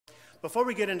before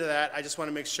we get into that, I just want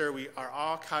to make sure we are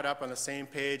all caught up on the same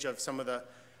page of some of the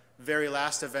very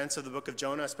last events of the book of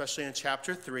Jonah, especially in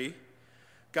chapter 3.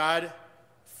 God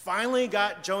finally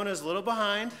got Jonah's little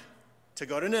behind to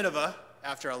go to Nineveh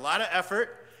after a lot of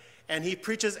effort, and he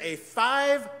preaches a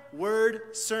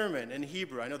 5-word sermon in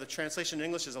Hebrew. I know the translation in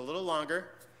English is a little longer.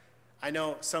 I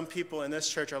know some people in this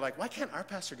church are like, why can't our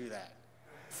pastor do that?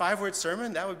 5-word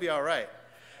sermon? That would be all right.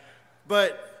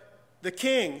 But the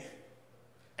king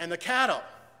and the cattle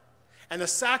and the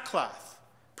sackcloth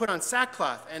put on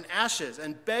sackcloth and ashes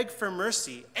and beg for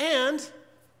mercy, and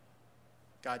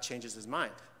God changes his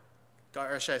mind.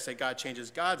 Or should I say God changes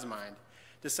God's mind,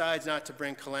 decides not to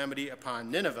bring calamity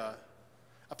upon Nineveh.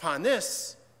 Upon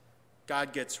this,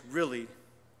 God gets really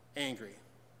angry.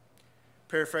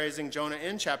 Paraphrasing Jonah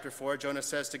in chapter 4, Jonah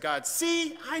says to God,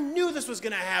 "See, I knew this was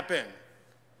going to happen.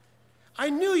 I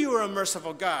knew you were a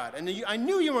merciful God, and I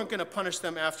knew you weren't going to punish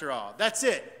them after all. That's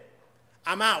it.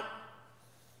 I'm out.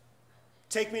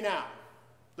 Take me now."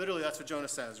 Literally, that's what Jonah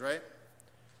says, right?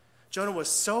 Jonah was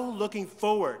so looking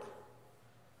forward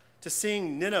to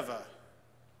seeing Nineveh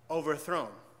overthrown,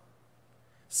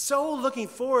 so looking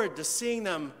forward to seeing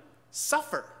them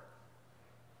suffer.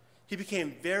 He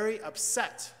became very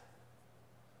upset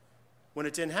when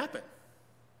it didn't happen.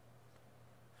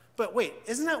 But wait,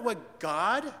 isn't that what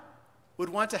God would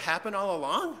want to happen all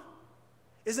along?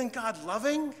 Isn't God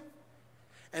loving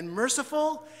and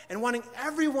merciful and wanting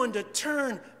everyone to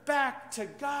turn back to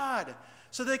God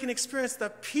so they can experience the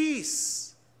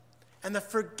peace and the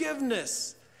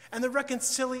forgiveness and the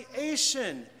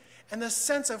reconciliation and the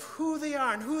sense of who they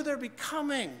are and who they're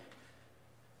becoming,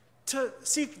 to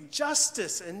seek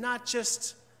justice and not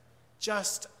just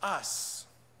us?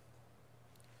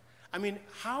 I mean,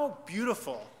 how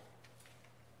beautiful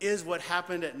is what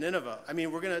happened at Nineveh? I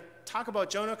mean, we're going to talk about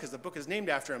Jonah because the book is named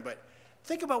after him, but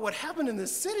think about what happened in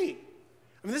this city.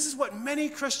 I mean, this is what many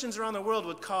Christians around the world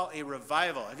would call a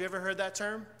revival. Have you ever heard that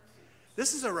term?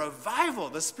 This is a revival.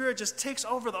 The Spirit just takes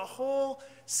over the whole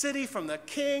city, from the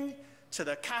king to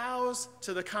the cows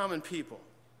to the common people.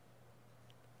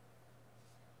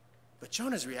 But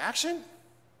Jonah's reaction?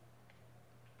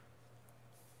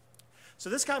 So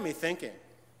this got me thinking.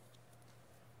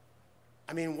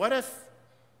 I mean, what if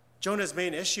Jonah's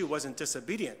main issue wasn't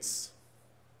disobedience?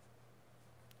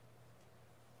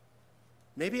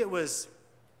 Maybe it was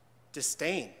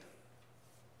disdain,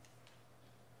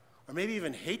 or maybe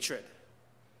even hatred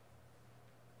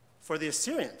for the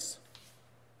Assyrians,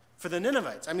 for the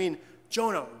Ninevites. I mean,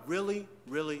 Jonah really,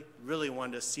 really, really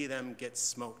wanted to see them get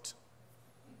smoked.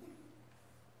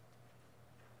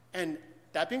 And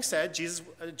that being said,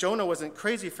 Jonah wasn't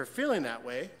crazy for feeling that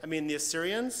way. I mean, the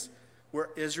Assyrians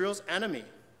were Israel's enemy.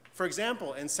 For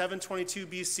example, in 722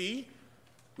 BC,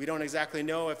 we don't exactly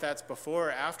know if that's before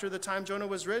or after the time Jonah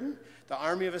was written, the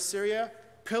army of Assyria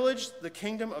pillaged the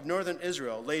kingdom of northern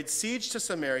Israel, laid siege to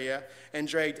Samaria, and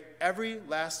dragged every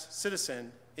last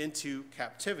citizen into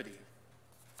captivity.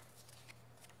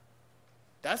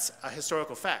 That's a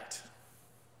historical fact.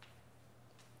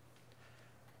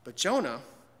 But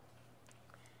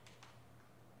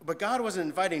God wasn't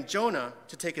inviting Jonah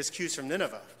to take his cues from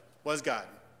Nineveh, was God?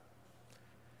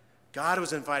 God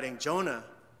was inviting Jonah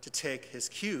to take his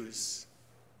cues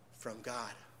from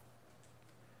God,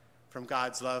 from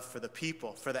God's love for the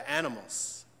people, for the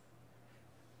animals,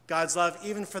 God's love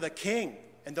even for the king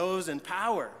and those in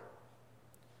power.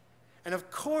 And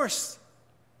of course,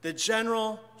 the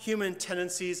general human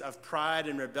tendencies of pride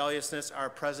and rebelliousness are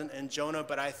present in Jonah,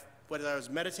 but when I was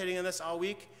meditating on this all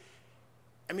week,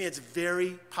 I mean, it's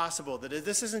very possible that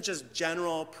this isn't just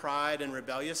general pride and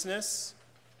rebelliousness.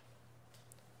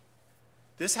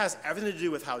 This has everything to do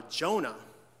with how Jonah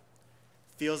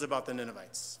feels about the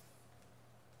Ninevites.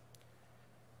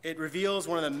 It reveals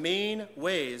one of the main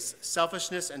ways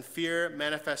selfishness and fear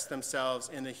manifest themselves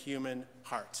in the human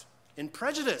heart: in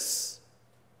prejudice,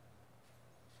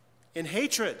 in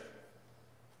hatred,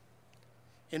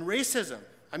 in racism.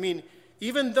 I mean,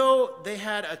 even though they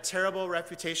had a terrible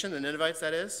reputation, the Ninevites,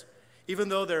 that is, even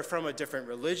though they're from a different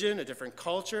religion, a different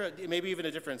culture, maybe even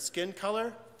a different skin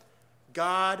color,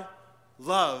 God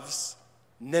loves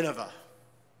Nineveh.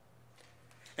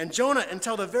 And Jonah,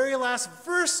 until the very last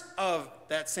verse of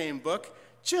that same book,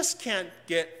 just can't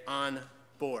get on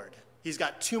board. He's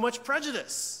got too much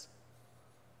prejudice.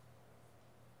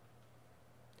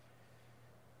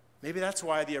 Maybe that's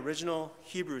why the original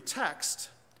Hebrew text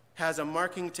has a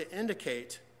marking to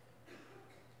indicate,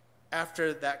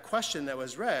 after that question that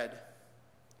was read,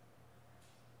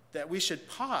 that we should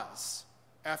pause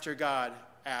after God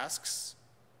asks,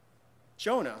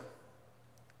 Jonah,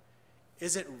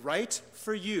 is it right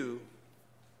for you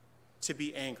to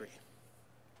be angry?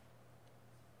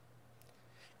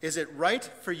 Is it right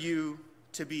for you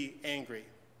to be angry?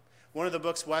 One of the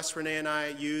books Wes, Renee, and I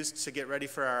used to get ready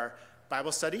for our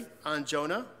Bible study on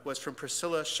Jonah was from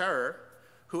Priscilla Scherer,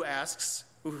 who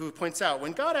points out,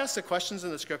 when God asks the questions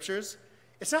in the scriptures,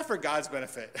 it's not for God's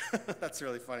benefit. That's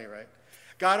really funny, right?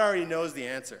 God already knows the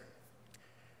answer.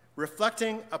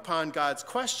 Reflecting upon God's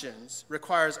questions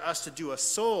requires us to do a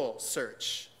soul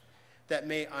search that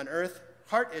may unearth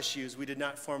heart issues we did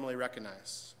not formally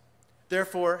recognize,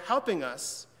 therefore helping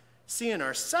us see in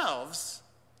ourselves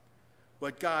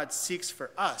what God seeks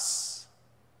for us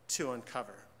to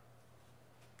uncover.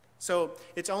 So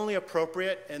it's only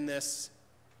appropriate in this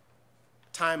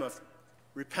time of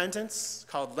repentance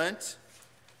called Lent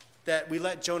that we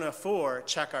let Jonah 4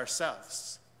 check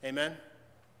ourselves. Amen?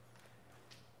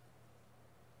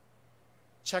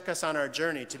 Check us on our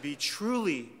journey to be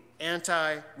truly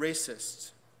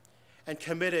anti-racist and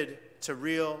committed to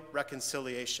real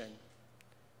reconciliation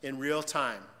in real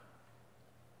time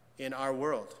in our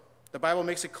world. The Bible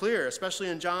makes it clear, especially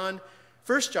in 1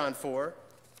 John 4,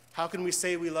 how can we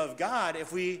say we love God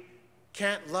if we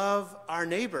can't love our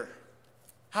neighbor?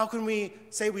 How can we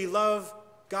say we love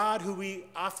God who we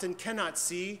often cannot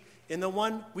see in the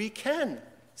one we can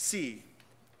see?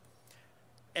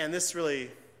 And this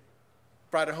really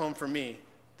brought it home for me.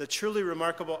 The truly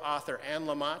remarkable author, Anne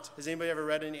Lamott. Has anybody ever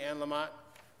read any Anne Lamott?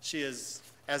 She is,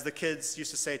 as the kids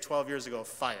used to say 12 years ago,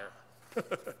 fire.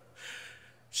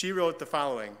 She wrote the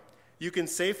following: you can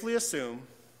safely assume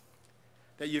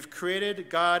that you've created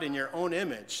God in your own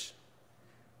image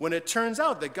when it turns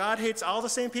out that God hates all the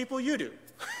same people you do.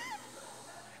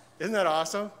 Isn't that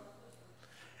awesome?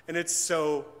 And it's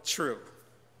so true.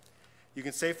 You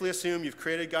can safely assume you've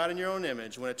created God in your own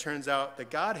image when it turns out that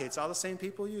God hates all the same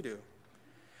people you do.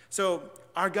 So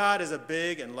our God is a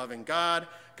big and loving God.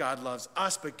 God loves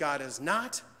us, but God is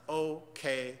not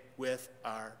okay with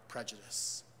our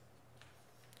prejudice.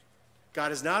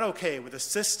 God is not okay with the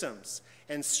systems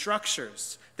and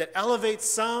structures that elevate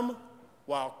some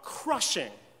while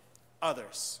crushing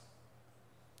others.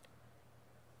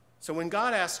 So when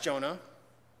God asked Jonah,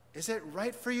 is it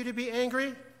right for you to be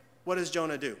angry? What does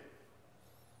Jonah do?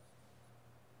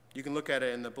 You can look at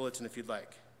it in the bulletin if you'd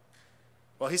like.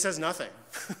 Well, he says nothing.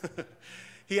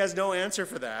 He has no answer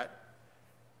for that.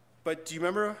 But do you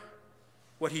remember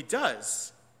what he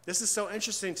does? This is so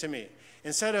interesting to me.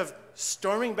 Instead of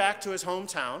storming back to his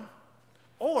hometown,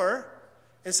 or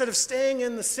instead of staying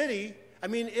in the city, I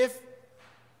mean, if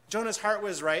Jonah's heart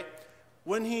was right,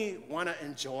 wouldn't he want to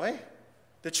enjoy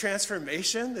the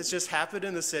transformation that's just happened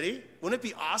in the city? Wouldn't it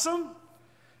be awesome?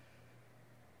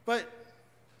 But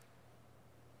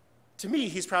to me,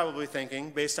 he's probably thinking,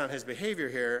 based on his behavior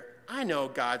here, I know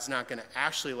God's not going to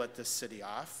actually let this city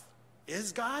off.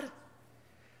 Is God?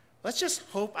 Let's just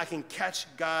hope I can catch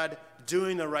God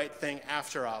doing the right thing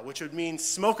after all, which would mean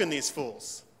smoking these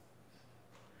fools.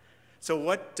 So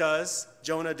what does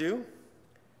Jonah do?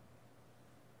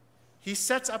 He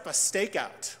sets up a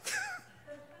stakeout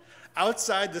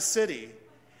outside the city,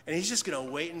 and he's just going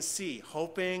to wait and see,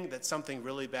 hoping that something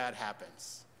really bad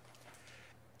happens.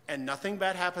 And nothing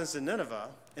bad happens in Nineveh.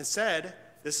 Instead,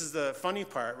 this is the funny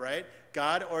part, right?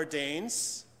 God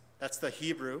ordains, that's the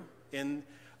Hebrew, in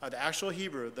the actual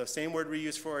Hebrew, the same word we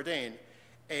use for ordain,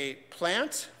 a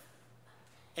plant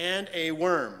and a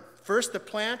worm. First, the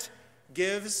plant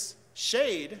gives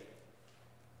shade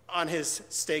on his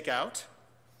stakeout.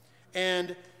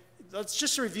 And let's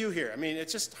just review here. I mean,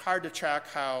 it's just hard to track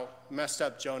how messed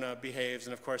up Jonah behaves,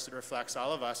 and of course it reflects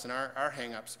all of us and our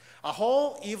hang-ups. A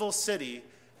whole evil city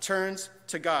turns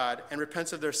to God and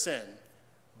repents of their sin.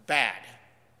 Bad.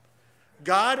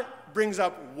 God brings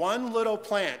up one little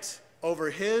plant over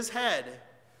his head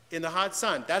in the hot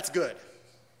sun. That's good.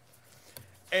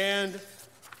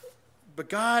 But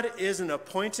God is an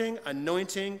appointing,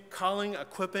 anointing, calling,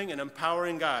 equipping, and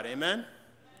empowering God. Amen?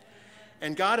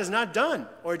 And God is not done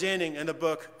ordaining in the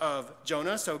book of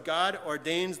Jonah. So God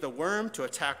ordains the worm to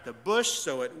attack the bush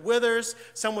so it withers.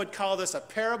 Some would call this a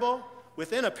parable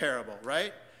within a parable,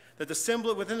 right? That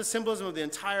within the symbolism of the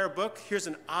entire book, here's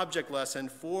an object lesson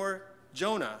for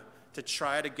Jonah to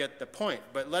try to get the point.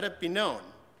 But let it be known,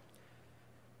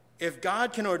 if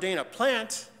God can ordain a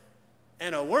plant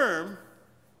and a worm,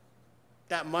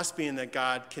 that must mean that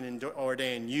God can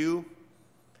ordain you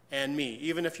and me,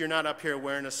 even if you're not up here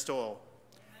wearing a stole.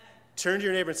 Turn to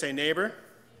your neighbor and say, neighbor,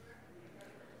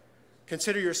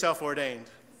 consider yourself ordained.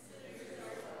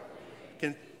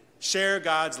 Share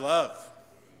God's love.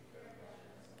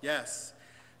 Yes.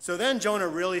 So then Jonah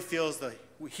really feels the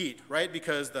heat, right?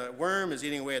 Because the worm is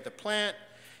eating away at the plant.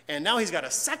 And now he's got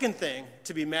a second thing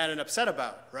to be mad and upset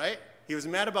about, right? He was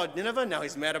mad about Nineveh, now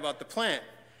he's mad about the plant.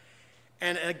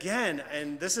 And again,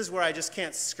 and this is where I just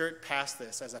can't skirt past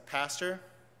this as a pastor,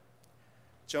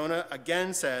 Jonah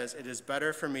again says, it is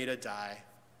better for me to die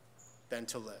than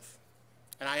to live.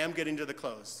 And I am getting to the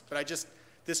close, but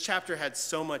this chapter had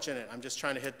so much in it. I'm just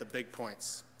trying to hit the big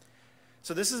points.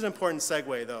 So this is an important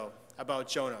segue, though, about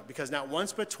Jonah, because not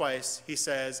once but twice he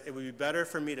says, it would be better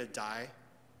for me to die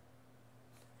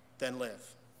than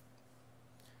live.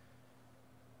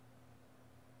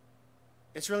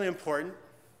 It's really important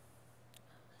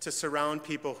to surround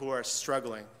people who are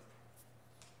struggling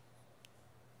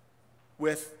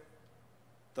with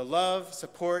the love,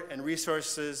 support, and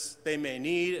resources they may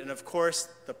need. And of course,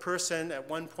 the person at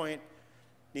one point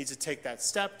needs to take that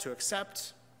step to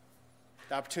accept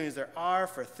the opportunities there are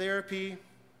for therapy,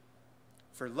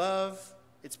 for love.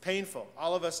 It's painful.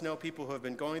 All of us know people who have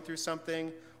been going through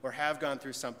something or have gone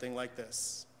through something like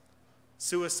this.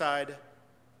 Suicide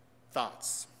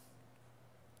thoughts.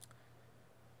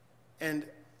 And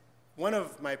one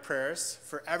of my prayers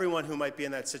for everyone who might be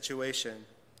in that situation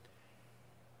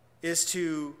is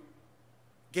to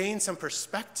gain some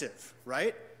perspective,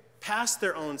 right? Past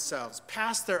their own selves,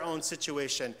 past their own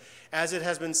situation. As it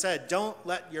has been said, don't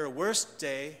let your worst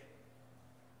day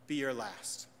be your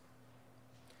last.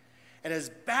 And as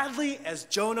badly as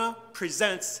Jonah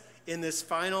presents in this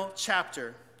final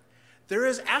chapter, there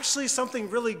is actually something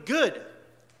really good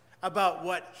about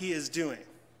what he is doing.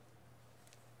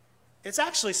 It's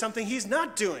actually something he's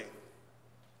not doing.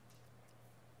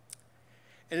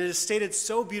 And it is stated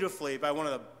so beautifully by one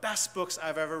of the best books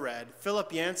I've ever read.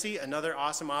 Philip Yancey, another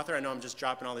awesome author. I know I'm just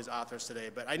dropping all these authors today,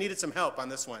 but I needed some help on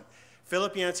this one.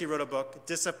 Philip Yancey wrote a book,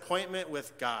 Disappointment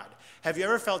with God. Have you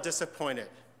ever felt disappointed?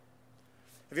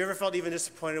 Have you ever felt even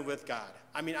disappointed with God?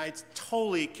 I mean, I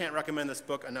totally can't recommend this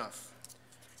book enough.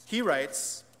 He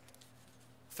writes,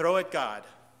 throw at God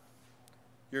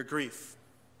your grief,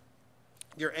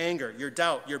 your anger, your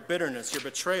doubt, your bitterness, your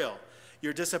betrayal,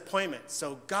 your disappointment,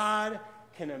 so God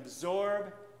can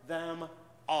absorb them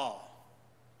all.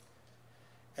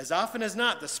 As often as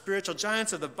not, the spiritual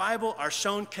giants of the Bible are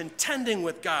shown contending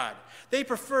with God. They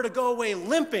prefer to go away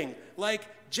limping like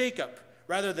Jacob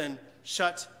rather than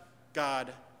shut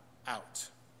God out.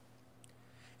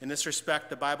 In this respect,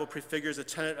 the Bible prefigures a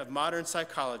tenet of modern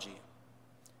psychology.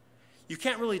 You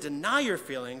can't really deny your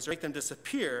feelings or make them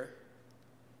disappear,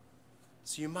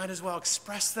 so you might as well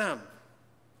express them.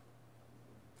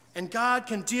 And God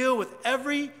can deal with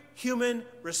every human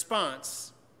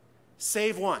response,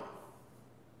 save one.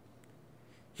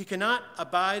 He cannot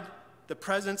abide the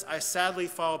presence I sadly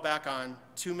fall back on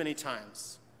too many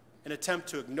times, an attempt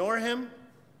to ignore him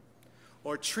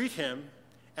or treat him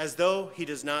as though he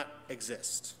does not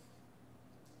exist.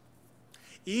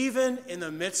 Even in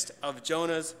the midst of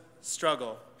Jonah's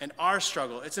struggle and our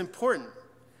struggle, it's important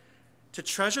to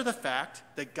treasure the fact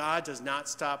that God does not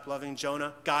stop loving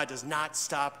Jonah. God does not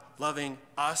stop loving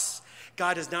us.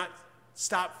 God does not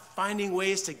stop finding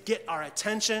ways to get our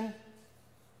attention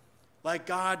like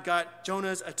God got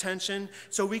Jonah's attention,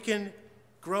 so we can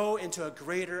grow into a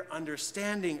greater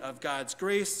understanding of God's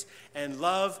grace and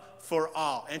love for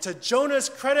all. And to Jonah's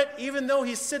credit, even though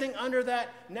he's sitting under that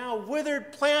now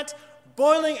withered plant,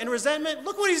 boiling in resentment,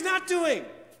 look what he's not doing.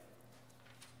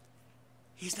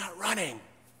 He's not running.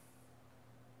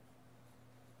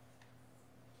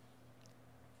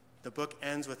 The book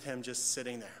ends with him just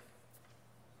sitting there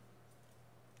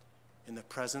in the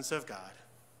presence of God.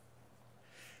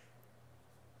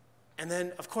 And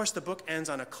then, of course, the book ends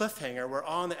on a cliffhanger. We're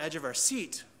all on the edge of our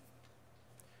seat,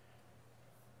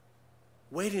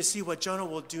 waiting to see what Jonah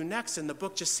will do next, and the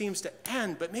book just seems to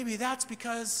end. But maybe that's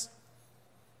because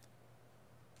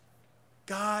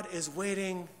God is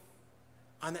waiting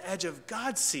on the edge of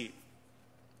God's seat,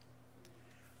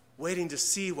 waiting to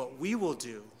see what we will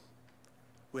do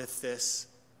with this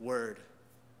word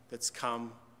that's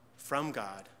come from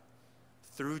God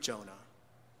through Jonah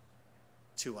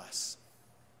to us.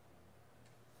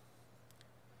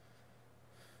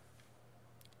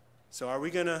 So are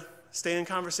we going to stay in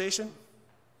conversation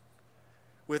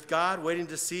with God, waiting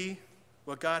to see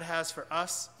what God has for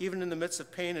us, even in the midst of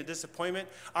pain and disappointment?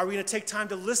 Are we going to take time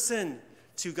to listen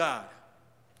to God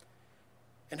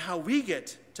and how we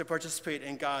get to participate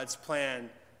in God's plan,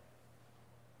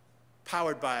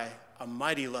 powered by a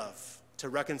mighty love to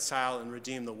reconcile and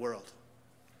redeem the world?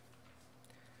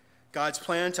 God's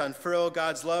plan to unfurl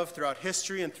God's love throughout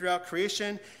history and throughout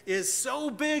creation is so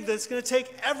big that it's going to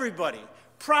take everybody.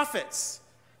 Prophets,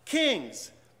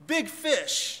 kings, big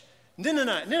fish,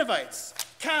 Ninevites,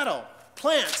 cattle,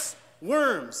 plants,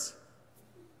 worms,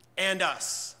 and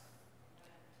us.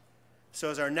 So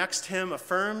as our next hymn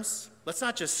affirms, let's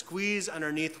not just squeeze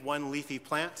underneath one leafy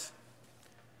plant.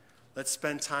 let's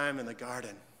spend time in the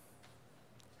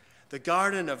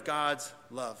garden of God's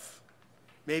love.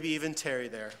 Maybe even tarry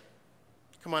there.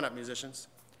 Come on up, musicians.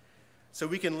 So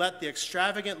we can let the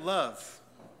extravagant love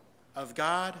of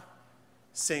God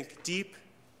sink deep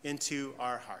into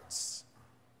our hearts.